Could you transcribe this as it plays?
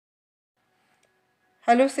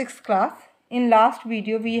Hello, sixth class. In last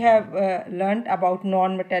video we have learned about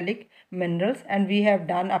non-metallic minerals, and we have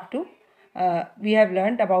done up to we have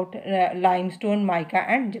learned about limestone, mica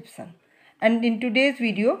and gypsum. And in today's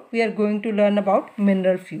video we are going to learn about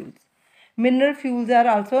mineral fuels. Mineral fuels are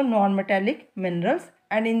also non-metallic minerals,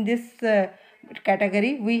 and in this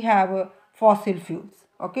category we have fossil fuels.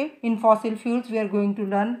 Okay, in fossil fuels we are going to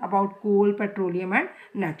learn about coal, petroleum and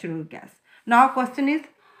natural gas. Now question is,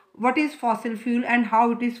 what is fossil fuel and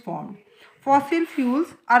how it is formed? Fossil fuels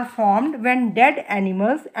are formed when dead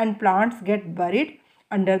animals and plants get buried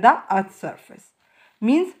under the earth's surface.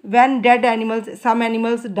 Means when dead animals, some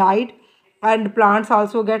animals died and plants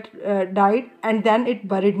also get died, and then it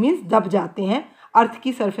buried means दब जाते हैं अर्थ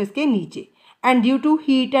की surface के नीचे, and due to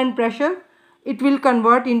heat and pressure it will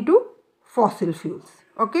convert into fossil fuels.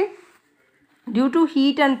 Okay, due to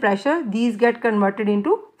heat and pressure these get converted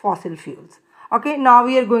into fossil fuels. Okay, now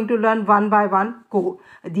we are going to learn one by one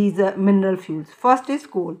these mineral fuels. First is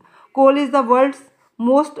coal. Coal is the world's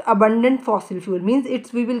most abundant fossil fuel, means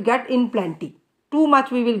it's we will get in plenty, too much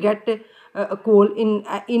we will get coal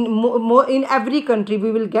in every country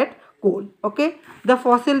we will get coal. Okay, the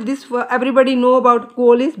fossil, this everybody know about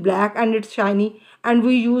coal is black and it's shiny, and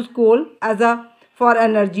we use coal as a for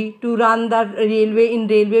energy to run the railway. In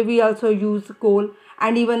railway we also use coal,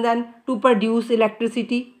 and even then to produce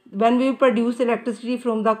electricity. When we produce electricity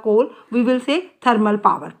from the coal we will say thermal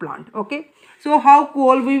power plant. Okay, so how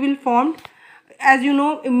coal we will form? As you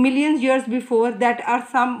know, millions years before that earth,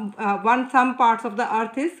 some parts of the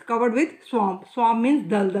earth is covered with swamp. Swamp means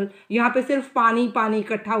दलदल. यहाँ पे सिर्फ पानी पानी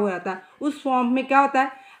इकट्ठा हो जाता है. उस swamp में क्या होता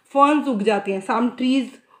है, ferns उग जाते हैं, some trees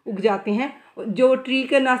उग जाते हैं, जो ट्री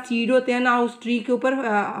के ना सीड होते हैं ना उस ट्री के ऊपर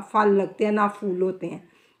फल लगते हैं ना फूल होते हैं.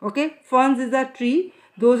 Okay, ferns is a tree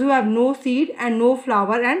those who have no seed and no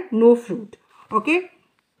flower and no fruit. Okay,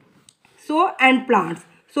 so and plants.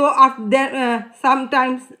 So after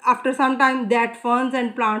some time that ferns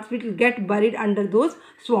and plants will get buried under those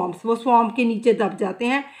swamps. वो swamp के नीचे दब जाते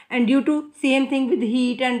हैं, and due to same thing with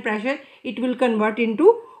heat and pressure it will convert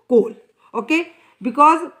into coal. Okay,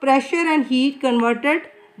 because pressure and heat converted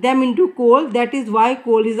them into coal, that is why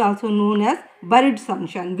coal is also known as buried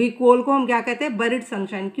sunshine. we coal को हम क्या कहते हैं, buried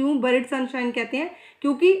sunshine. क्यों buried sunshine कहते हैं?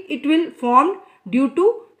 क्योंकि it will form due to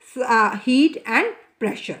heat and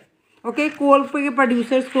pressure. Okay, कोल के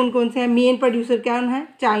प्रोड्यूसर्स कौन कौन से हैं? मेन प्रोड्यूसर क्या है?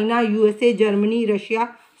 China, USA, Germany, Russia,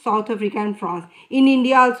 south Africa and France. In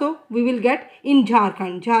India also we will get in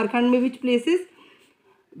Jharkhand. Jharkhand में विच places?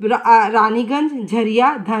 Raniganj,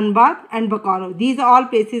 Jharia, Dhanbad and Bokaro. These all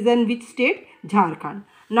places in which state? Jharkhand.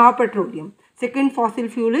 Now petroleum. Second fossil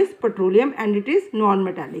fuel is petroleum and it is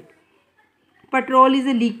non-metallic. Petrol is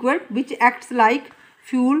a liquid which acts like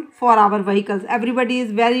fuel for our vehicles. Everybody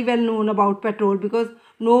is very well known about petrol because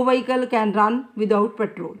no vehicle can run without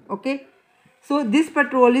petrol. Okay, so this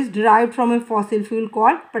petrol is derived from a fossil fuel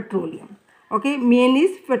called petroleum. Okay, main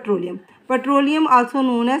is petroleum. Petroleum, also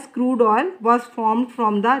known as crude oil, was formed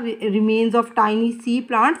from the remains of tiny sea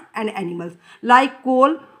plants and animals, like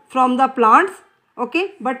coal from the plants. Okay,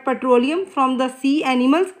 but petroleum from the sea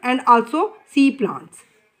animals and also sea plants.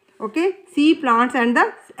 Okay, sea plants and the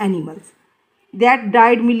animals that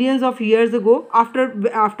died millions of years ago.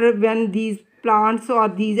 After when these plants or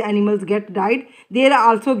these animals get died, they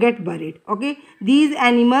also get buried. Okay, these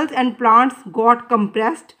animals and plants got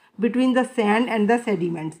compressed between the sand and the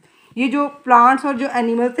sediments. ये जो plants और जो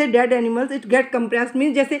animals थे, dead animals, it get compressed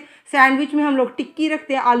means जैसे sandwich में हम लोग टिक्की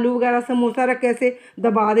रखते हैं, आलू वगैरह समोसा रख के ऐसे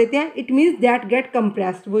दबा देते हैं, it means that get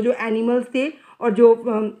compressed. वो जो एनिमल्स थे और जो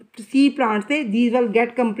सी प्लांट्स थे, these will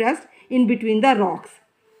get compressed in between the rocks,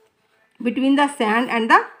 between the sand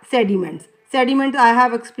and the sediments. Sediments I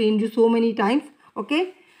have explained you so many times. Okay,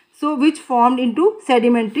 so which formed into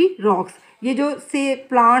sedimentary rocks. ये जो से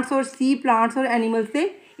plants और sea plants और animals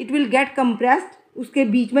थे, it will get compressed, उसके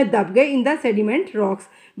बीच में दब गए in the sediment rocks.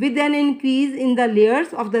 With an increase in the layers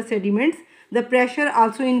of the sediments, the pressure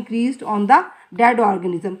also increased on the dead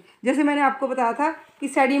organism. जैसे मैंने आपको बताया था कि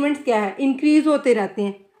sediments क्या है, increase होते रहते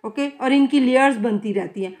हैं. ओके, और इनकी लेयर्स बनती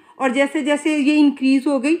रहती हैं, और जैसे जैसे ये इंक्रीज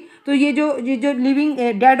हो गई तो ये जो लिविंग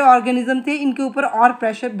डेड ऑर्गेनिज्म थे, इनके ऊपर और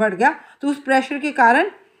प्रेशर बढ़ गया. तो उस प्रेशर के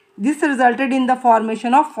कारण this resulted in the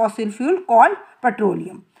formation of fossil fuel called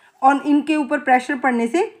petroleum. और इनके ऊपर प्रेशर पड़ने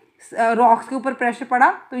से, रॉक्स के ऊपर प्रेशर पड़ा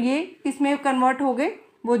तो ये किसमें कन्वर्ट हो गए?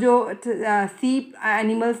 वो जो सी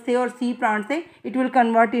एनिमल्स थे और सी प्लांट्स थे, it will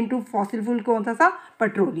convert into fossil fuel. कौन सा?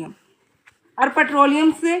 पेट्रोलियम. और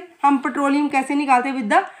पेट्रोलियम से हम पेट्रोलियम कैसे निकालते हैं?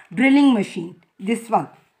 With the drilling machine. This one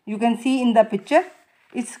you can see in the picture,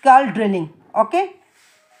 it's called drilling. Okay,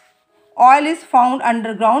 Oil is found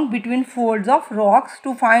underground between folds of rocks.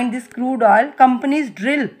 To find this crude oil, companies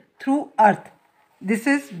drill through earth. This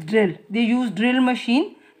is drill. They use drill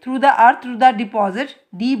machine through the earth, through the deposit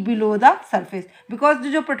deep below the surface. Because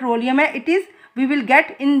the petroleum hai, it is, we will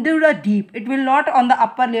get into the deep. It will not on the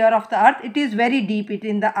upper layer of the earth. It is very deep. It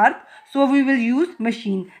in the earth. So we will use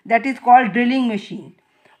machine. That is called drilling machine.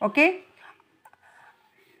 Okay.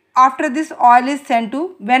 After this oil is sent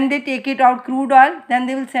to, when they take it out crude oil, then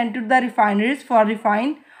they will send to the refineries for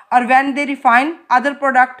refine, or when they refine other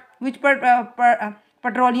product, which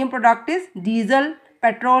petroleum product is diesel,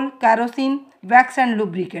 petrol, kerosene, wax and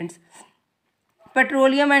lubricants.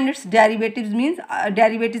 Petroleum and it's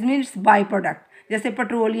derivatives means by product, जैसे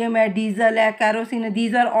petroleum है, diesel है, kerosene है,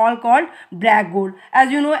 these are all called black gold.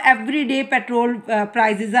 As you know every day petrol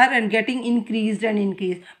prizes are and getting increased,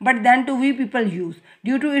 but then too we people use,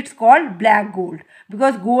 due to it's called black gold,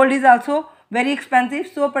 because gold is also very expensive.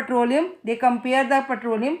 So petroleum, they compare the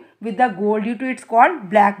petroleum with the gold, due to it's called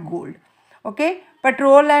black gold. Okay,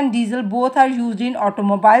 petrol and diesel both are used in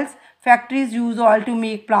automobiles. Factories use oil to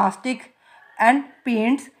make plastic and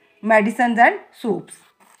paints, medicines and soaps.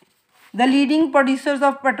 The leading producers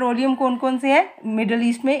of petroleum कौन से हैं? Middle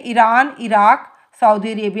East में Iran, Iraq,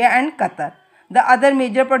 Saudi Arabia and Qatar. The other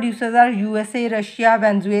major producers are USA, Russia,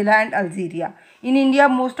 Venezuela and Algeria. In India,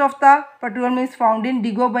 most of the petroleum is found in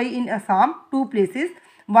Digoboi in Assam, two places.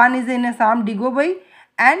 One is in Assam, Digoboi,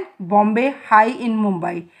 and Bombay High in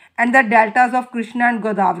Mumbai. And the deltas of Krishna and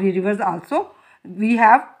Godavari rivers also we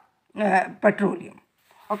have petroleum.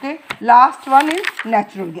 Okay, last one is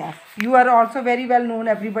natural gas. You are also very well known,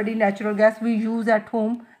 everybody, natural gas we use at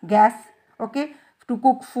home, gas, okay, to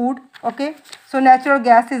cook food. Okay, so natural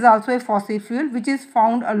gas is also a fossil fuel which is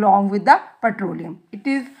found along with the petroleum. It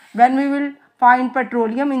is when we will find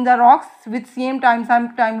petroleum in the rocks, with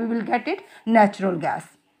sometime we will get it natural gas.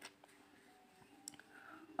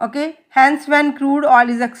 Okay, hence when crude oil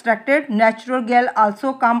is extracted, natural gas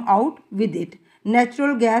also come out with it.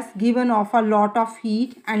 Natural gas given off a lot of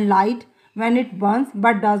heat and light when it burns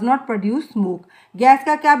but does not produce smoke. Gas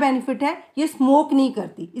का क्या benefit है? ये smoke नहीं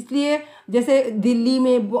करती, इसलिए जैसे दिल्ली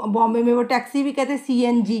में, बॉम्बे में वो टैक्सी भी कहते हैं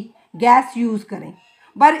CNG गैस यूज़ करें,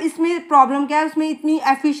 पर इसमें प्रॉब्लम क्या है, उसमें इतनी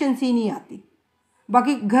एफिशिएंसी नहीं आती.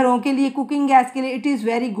 बाकी घरों के लिए, कुकिंग गैस के लिए it is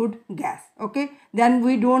very good gas. Okay, then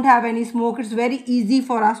we don't have any smoke. It's very easy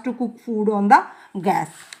for us to cook food on the gas.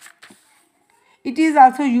 It is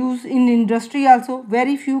also used in industry also.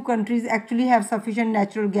 Very few countries actually have sufficient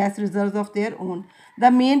natural gas reserves of their own. The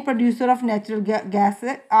main producer of natural gas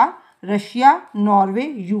are Russia, Norway,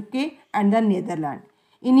 UK and the Netherlands.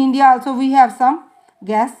 In India also we have some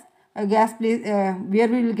gas place where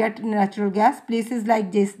we will get natural gas. Places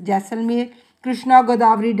like Jaisalmer, Krishna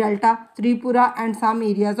Godavari Delta, Tripura and some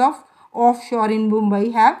areas of offshore in Mumbai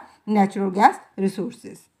have natural gas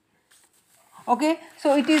resources. Okay,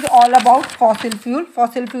 so it is all about fossil fuel.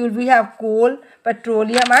 Fossil fuel we have coal,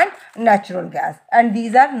 petroleum and natural gas, and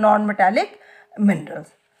these are non-metallic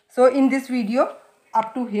minerals. So in this video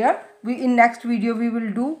up to here, in next video we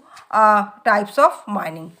will do types of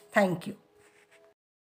mining. Thank you.